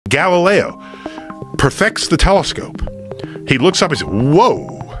Galileo perfects the telescope. He looks up and says,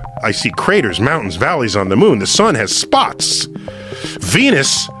 whoa, I see craters, mountains, valleys on the moon. The sun has spots.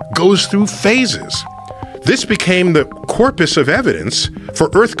 Venus goes through phases. This became the corpus of evidence for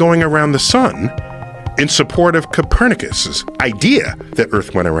Earth going around the sun in support of Copernicus's idea that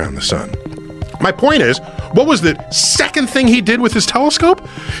Earth went around the sun. My point is, what was the second thing he did with his telescope?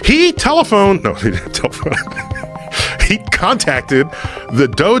 He telephoned, no, he didn't telephone. He contacted the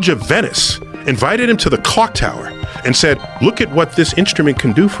Doge of Venice, invited him to the clock tower, and said, look at what this instrument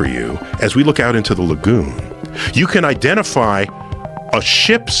can do for you as we look out into the lagoon. You can identify a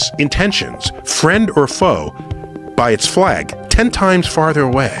ship's intentions, friend or foe, by its flag 10 times farther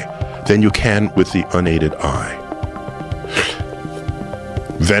away than you can with the unaided eye.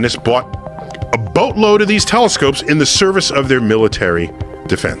 Venice bought a boatload of these telescopes in the service of their military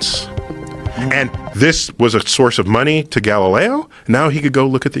defense. And this was a source of money to Galileo. Now he could go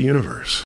look at the universe.